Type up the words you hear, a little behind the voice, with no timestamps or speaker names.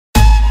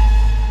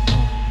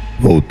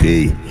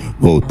Voltei,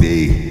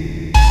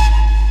 voltei.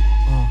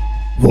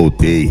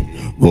 Voltei,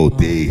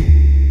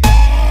 voltei.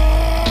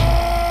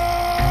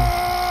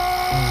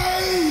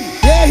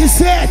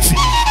 R7,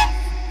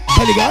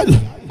 tá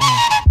ligado?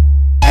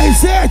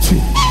 R7,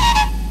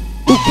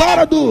 o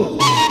cara que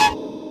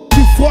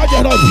fode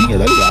as novinhas,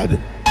 tá ligado?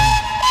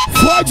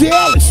 Fode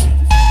elas,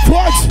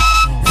 fode,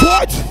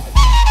 fode.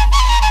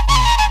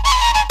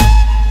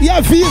 E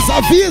avisa,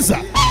 avisa,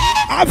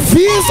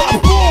 avisa,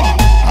 porra.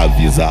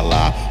 Avisa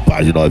lá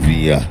pras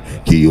novinha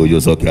que hoje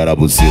eu só quero a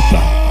buceta.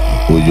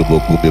 Hoje eu vou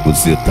comer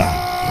buceta.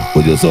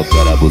 Hoje eu só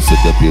quero a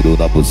buceta, peru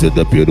na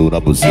buceta, peru na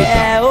buceta.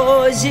 É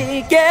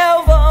hoje que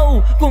eu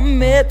vou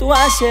comer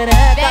tua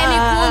xereca. Vem me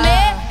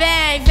comer,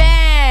 vem,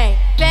 vem,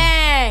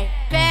 vem,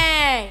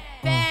 vem,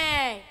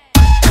 vem.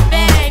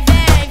 Vem, vem,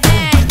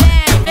 vem,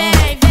 vem,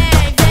 vem,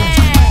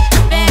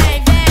 vem,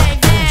 vem,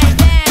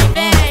 vem,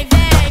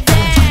 vem,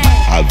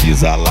 vem.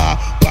 Avisa lá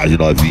pras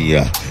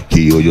novinha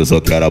que hoje eu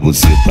só quero a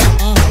buceta.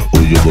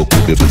 Hoje eu vou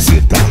comer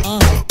buceta.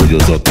 Hoje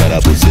eu só quero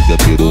a buceta,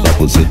 peru na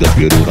buceta,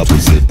 peru na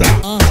buceta.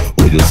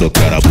 Hoje eu só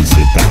quero a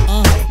buceta.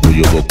 Hoje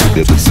eu vou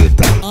comer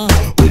buceta.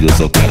 Hoje eu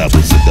só quero a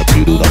buceta,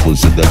 peru na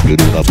buceta,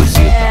 peru na buceta.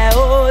 É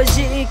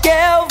hoje que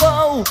eu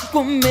vou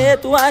comer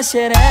tua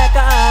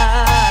xereca.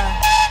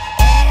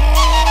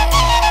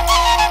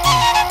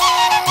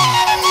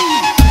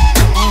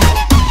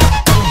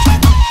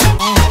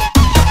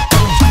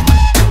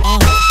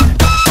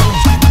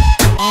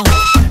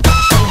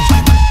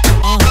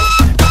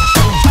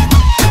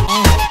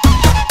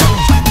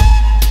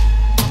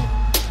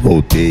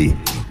 Voltei,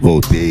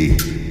 voltei.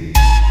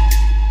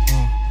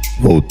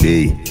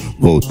 Voltei,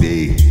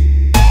 voltei.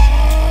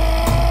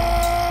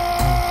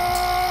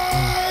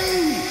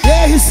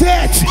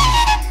 R7,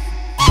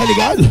 tá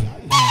ligado?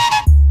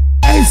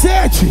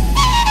 R7,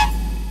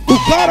 o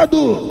cara que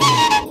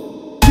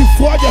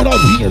fode as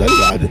novinhas, tá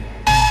ligado?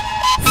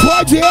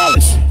 Fode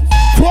elas,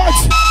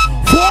 fode,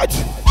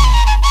 fode.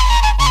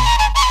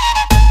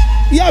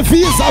 E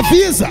avisa,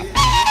 avisa,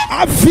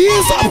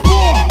 avisa,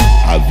 porra.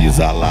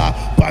 Avisa lá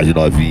pras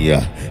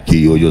novinha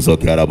que hoje eu só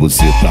quero a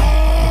buceta.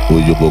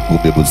 Hoje eu vou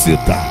comer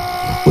buceta.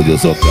 Hoje eu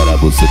só quero a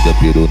buceta,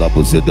 peru na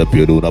buceta,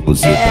 peru na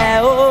buceta.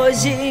 É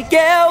hoje que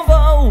eu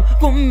vou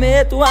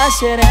comer tua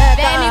xereca.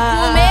 Vem me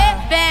comer,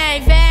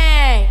 vem,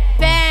 vem,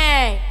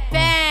 vem,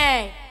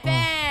 vem,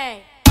 vem.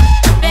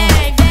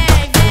 Vem, vem,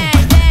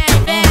 vem,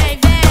 vem, vem,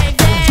 vem,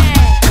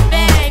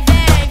 vem,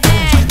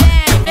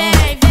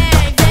 vem,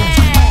 vem,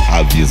 vem.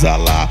 Avisa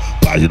lá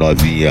pras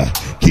novinha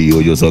que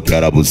hoje eu só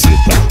quero a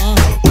buceta.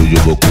 Hoje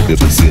eu vou comer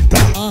buceta.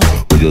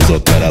 Hoje eu só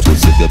quero a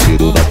buceta,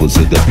 peru na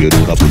buceta, peru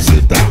na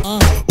buceta.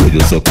 Hoje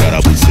eu só quero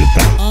a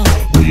buceta.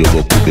 Hoje eu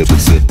vou comer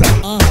buceta.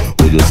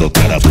 Hoje eu só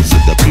quero a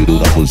buceta, peru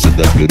na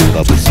buceta, peru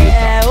na buceta.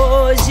 É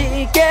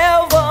hoje que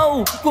eu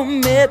vou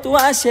comer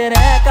tua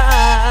xereca.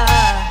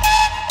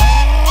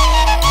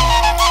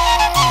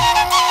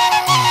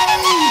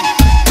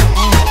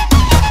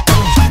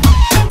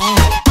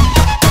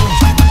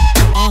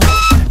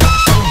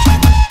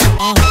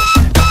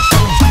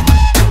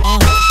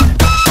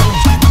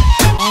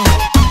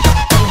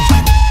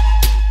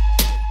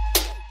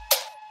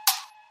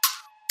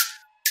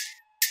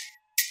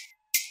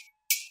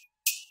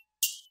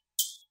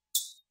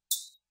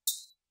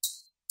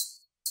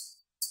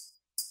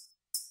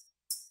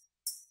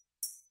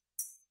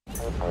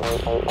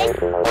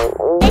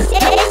 Esse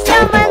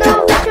é o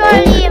mano Vitor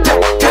Lima.